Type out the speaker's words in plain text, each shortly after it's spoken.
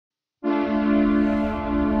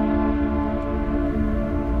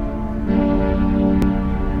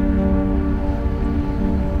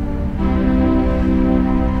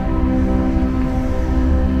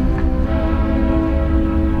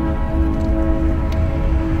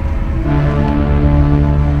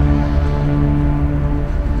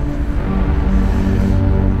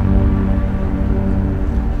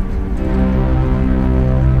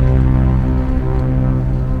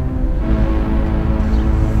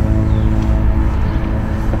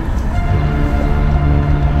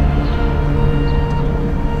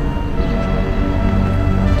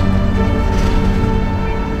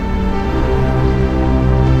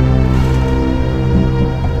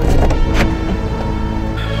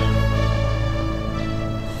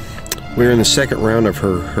We're in the second round of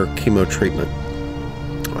her chemo treatment.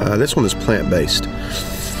 This one is plant-based.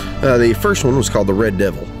 The first one was called the Red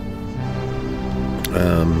Devil,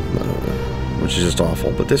 which is just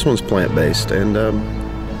awful. But this one's plant-based, and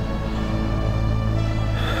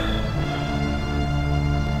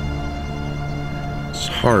it's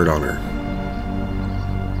hard on her.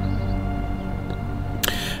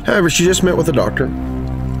 However, she just met with the doctor,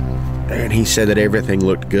 and he said that everything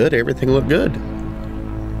looked good. Everything looked good.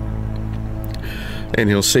 And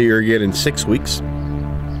he'll see her again in 6 weeks.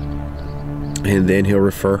 And then he'll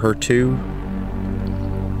refer her to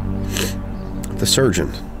the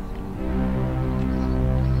surgeon.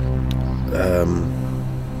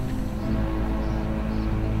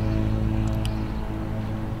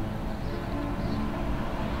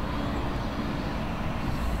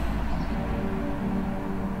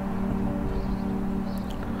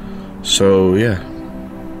 So, yeah.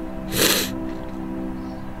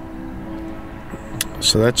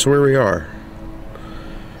 So that's where we are.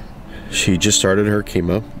 She just started her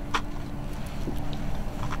chemo.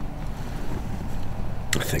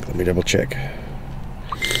 I think, let me double check.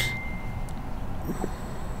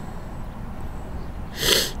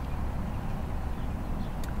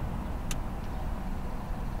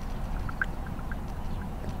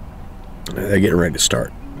 They're getting ready to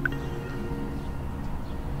start.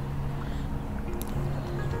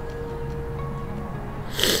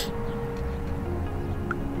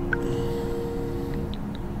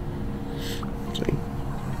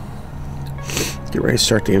 Get ready to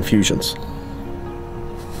start the infusions.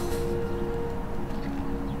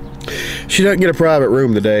 She doesn't get a private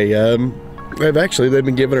room today. They've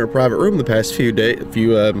been giving her a private room the past few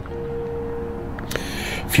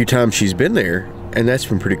times she's been there, and that's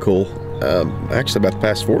been pretty cool. Actually, about the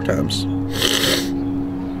past 4 times,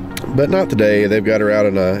 but not today. They've got her out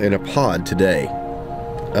in a pod today,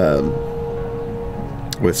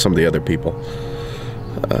 with some of the other people.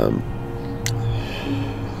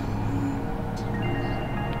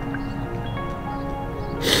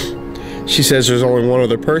 She says there's only one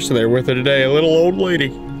other person there with her today, a little old lady.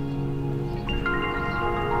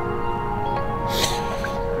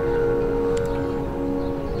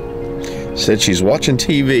 Said she's watching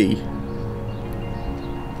TV.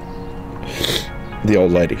 The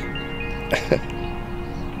old lady.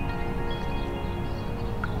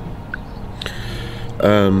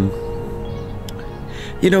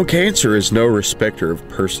 You know, cancer is no respecter of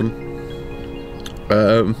person.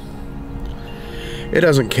 It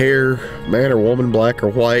doesn't care, man or woman, black or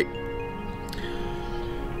white.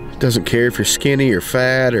 It doesn't care if you're skinny or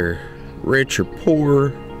fat or rich or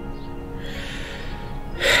poor.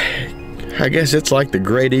 I guess it's like the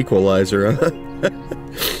great equalizer, huh?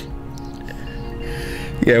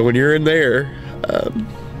 Yeah, when you're in there,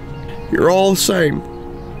 you're all the same.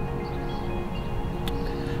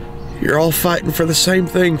 You're all fighting for the same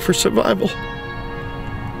thing, for survival.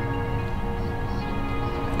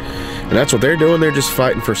 And that's what they're doing. They're just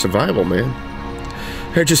fighting for survival, man.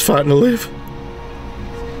 They're just fighting to live.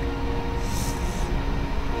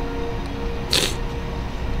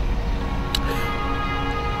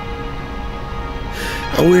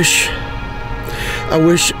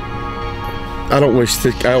 I don't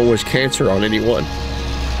wish cancer on anyone,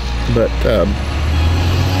 but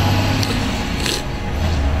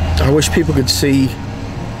I wish people could see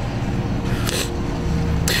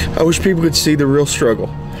the real struggle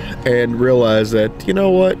and realize that, you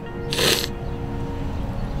know what,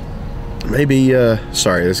 maybe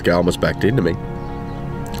sorry, this guy almost backed into me.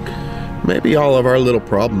 Maybe all of our little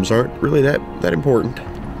problems aren't really that important.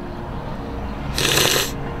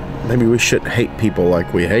 Maybe we shouldn't hate people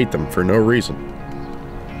like we hate them for no reason.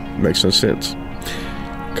 Makes no sense.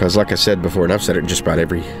 Because like I said before, and I've said it in just about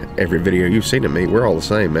every video you've seen of me, we're all the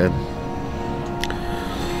same, man.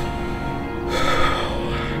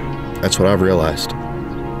 That's what I've realized.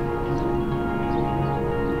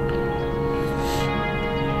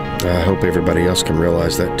 I hope everybody else can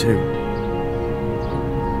realize that too.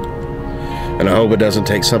 And I hope it doesn't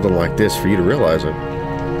take something like this for you to realize it.